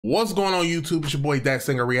What's going on YouTube? It's your boy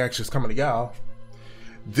ThatSingerReactions coming to y'all.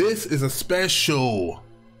 This is a special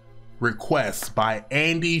request by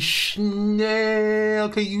Andy Schnell.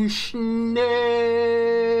 Can you Schnell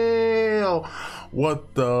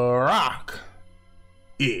what the rock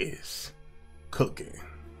is cooking?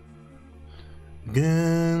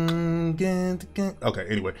 Okay,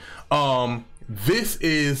 anyway. This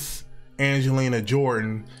is Angelina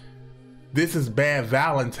Jordan. This is Bad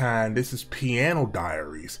Valentine. This is Piano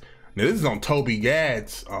Diaries. Now this is on Toby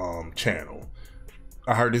Gad's channel.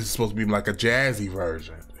 I heard this is supposed to be like a Jazzy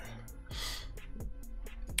version.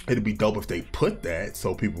 It'd be dope if they put that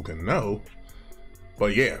so people can know.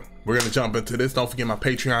 But yeah, we're gonna jump into this. Don't forget my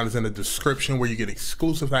Patreon is in the description where you get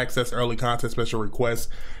exclusive access, early content, special requests.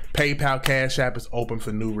 PayPal, CashApp is open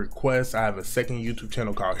for new requests. I have a second YouTube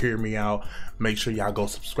channel called Hear Me Out. Make sure y'all go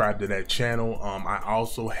subscribe to that channel. I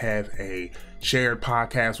also have a shared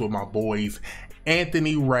podcast with my boys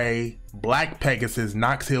Anthony Ray, Black Pegasus,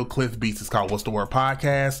 Knox Hill Cliff Beats. It's called What's the Word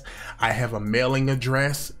Podcast. I have a mailing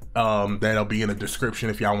address that'll be in the description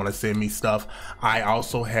if y'all want to send me stuff. I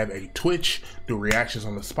also have a Twitch, do reactions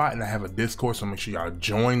on the spot, and I have a Discord, so make sure y'all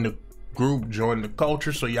join the group, join the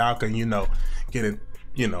culture, so y'all can, you know, get in,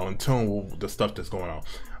 you know, in tune with the stuff that's going on.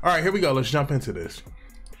 All right, here we go. Let's jump into this.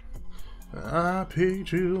 I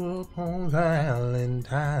picked you up on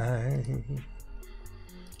Valentine.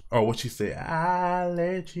 Or what she said, I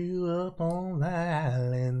let you up on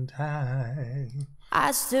Valentine.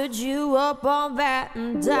 I stood you up on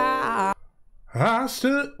Valentine. I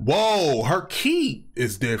stood, whoa, her key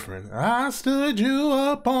is different. I stood you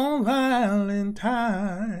up on Valentine.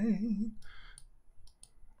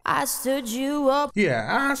 I stood you up. Yeah,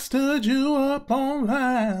 I stood you up on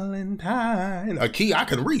Valentine. A key I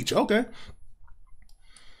can reach, okay.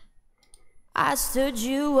 I stood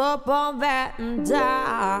you up on Valentine.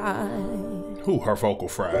 Who, her vocal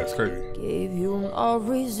fry, that's crazy. Gave you no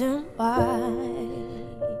reason why.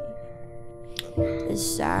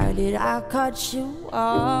 Decided I cut you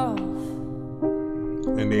off.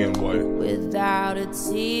 And then what? Without a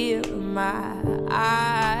tear in my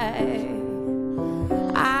eye.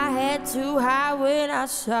 I had to hide when I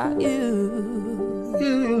saw you.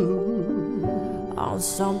 On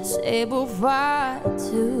some table for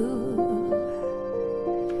two.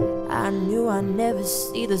 I knew I'd never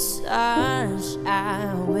see the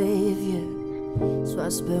sunshine with you, so I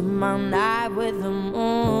spent my night with the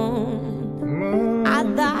moon. I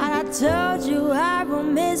thought I told you I would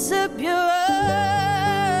miss up your heart.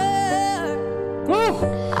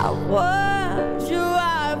 I warned you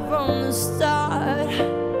right from the start.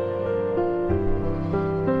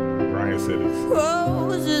 Ryan said it.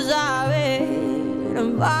 Roses are red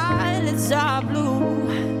and violets are blue.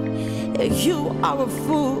 You are a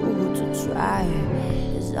fool to try,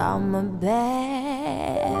 'cause I'm a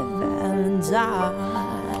bad Valentine.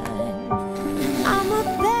 I'm a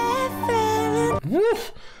bad Valentine.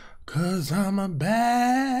 Woof. 'Cause I'm a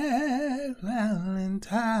bad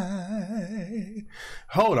Valentine.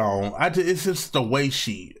 Hold on, it's just the way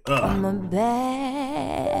she. I'm a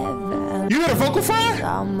bad Valentine. You hear the vocal fry?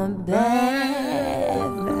 I'm a bad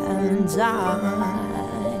Valentine.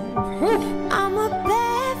 Woof. I'm a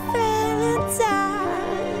bad Valentine.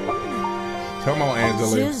 Come on,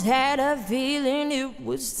 Angelina. Just had a feeling it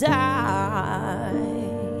was time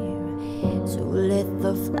to let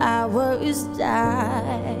the flowers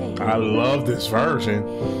die. I love this version.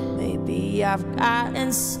 Maybe I've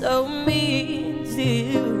gotten so mean to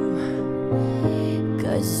you,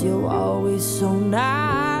 'cause you're always so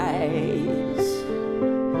nice.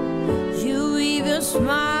 You even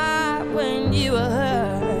smile when you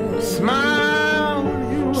hurt. Smile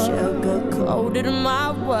when you hurt. Sugar-coated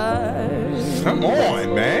my words. Come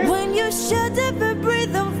on, man. When you shut up and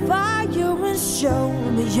breathe on fire and show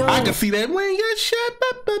me your. I can see that when you shut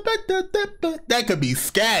up. That could be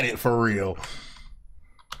scattered for real.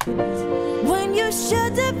 When you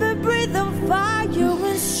shut up and breathe on fire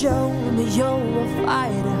and show me you're a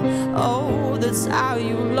fighter. Oh, that's how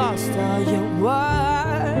you lost all your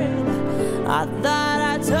worth. I thought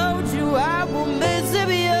I told you I would miss you.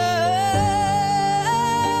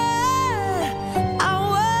 I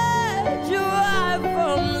warned you right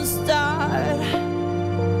from the start.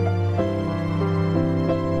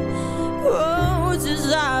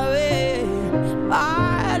 Roses are red,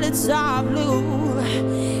 violets are blue.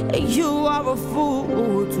 You are a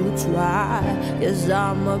fool to try, 'cause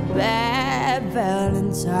I'm a bad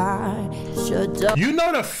Valentine. Shut up. You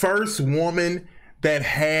know the first woman that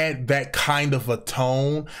had that kind of a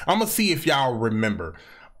tone? I'm gonna see if y'all remember.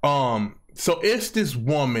 So it's this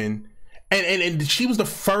woman, and she was the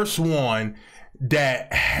first one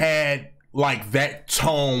that had like that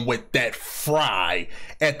tone with that fry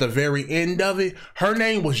at the very end of it. Her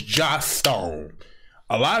name was Joss Stone.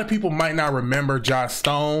 A lot of people might not remember Joss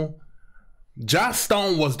Stone. Joss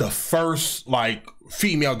Stone was the first like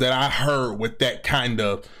female that I heard with that kind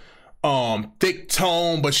of thick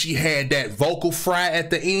tone, but she had that vocal fry at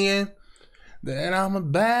the end. That I'm a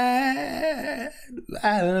bad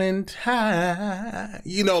Valentine.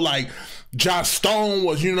 You know, like Joss Stone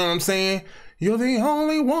was, you know what I'm saying? You're the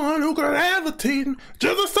only one who could have a teen,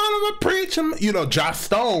 just the son of a preacher. You know, Joss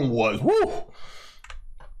Stone was, woo.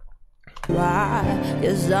 Why?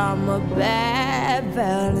 'Cause I'm a bad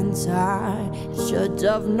Valentine. Should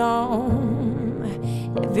have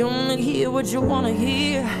known. If you only hear what you wanna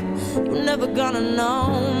hear, you're never gonna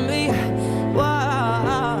know me. Whoa,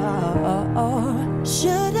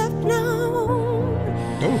 should have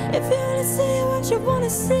known. If you only see what you wanna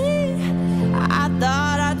see, I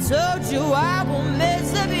thought I told you I will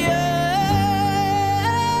miss of you.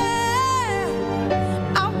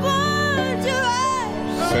 I want you right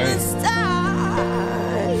from the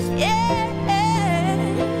start. Yeah.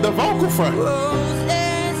 The vocal front.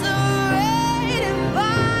 Roses are red and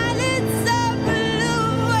violets are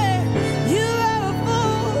blue. You are a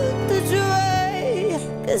fool to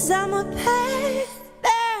try, 'cause I'm a bad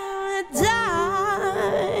Valentine.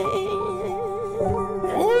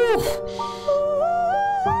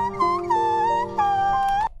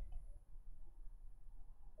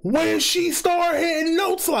 When she started hitting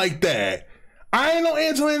notes like that, I ain't know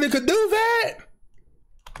Angelina could do that.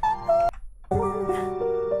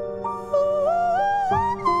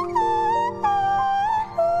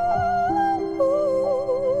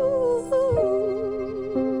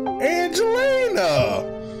 Angelina.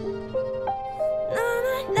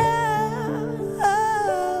 No,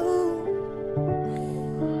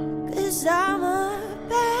 'cause I'm a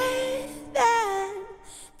bad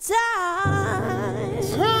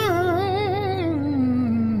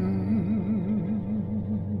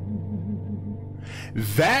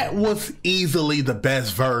That was easily the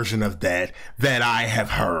best version of that I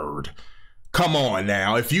have heard. Come on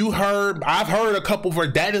now. If you heard, I've heard a couple of her,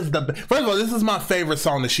 that is the, first of all, this is my favorite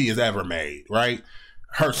song that she has ever made, right?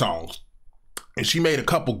 Her songs. And she made a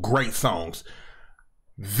couple great songs.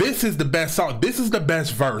 This is the best song. This is the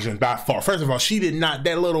best version by far. First of all, she did not,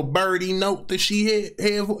 that little birdie note that she hit,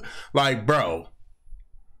 like, bro,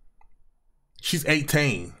 she's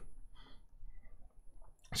 18.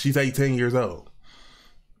 She's 18 years old.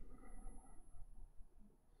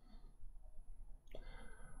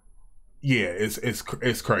 Yeah,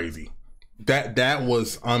 it's crazy. That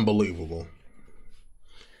was unbelievable.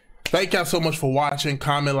 Thank y'all so much for watching.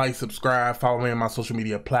 Comment, like, subscribe, follow me on my social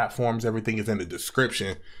media platforms. Everything is in the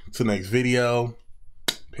description. Till next video.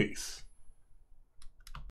 Peace.